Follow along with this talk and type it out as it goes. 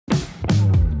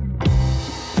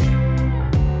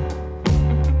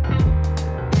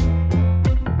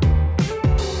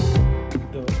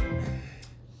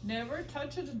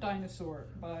a dinosaur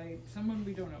by someone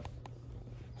we don't know.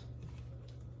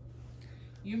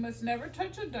 You must never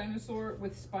touch a dinosaur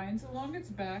with spines along its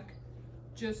back.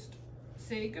 Just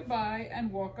say goodbye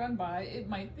and walk on by. It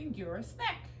might think you're a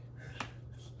snack.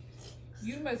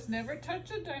 You must never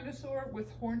touch a dinosaur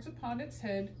with horns upon its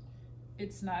head.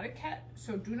 It's not a cat,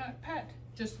 so do not pet.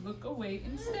 Just look away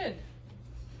instead.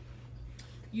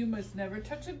 You must never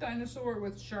touch a dinosaur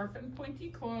with sharp and pointy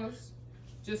claws.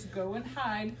 Just go and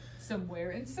hide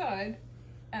somewhere inside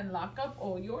and lock up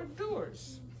all your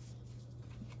doors.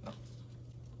 All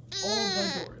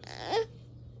the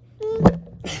doors.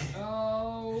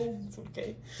 Oh. It's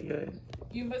okay. Good.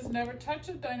 You must never touch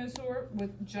a dinosaur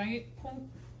with giant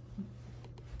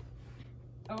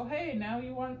Oh, hey, now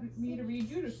you want me to read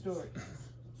you the story.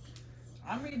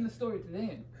 I'm reading the story to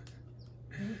them.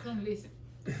 You come listen.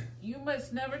 You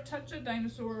must never touch a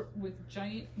dinosaur with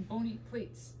giant bony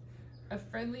plates. A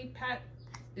friendly pat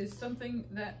is something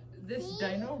that this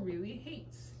dino really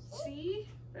hates. See?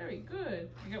 Very good.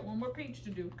 I got one more page to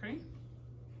do, okay?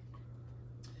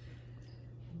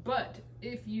 But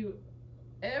if you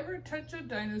ever touch a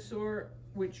dinosaur,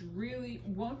 which really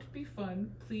won't be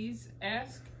fun, please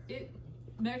ask it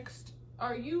next,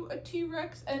 are you a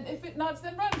T-Rex? And if it nods,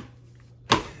 then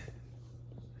run.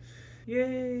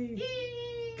 Yay! Yay!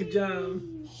 Good job.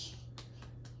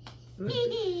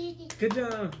 Good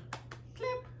job.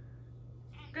 Clap.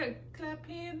 Good. Clap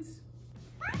hands.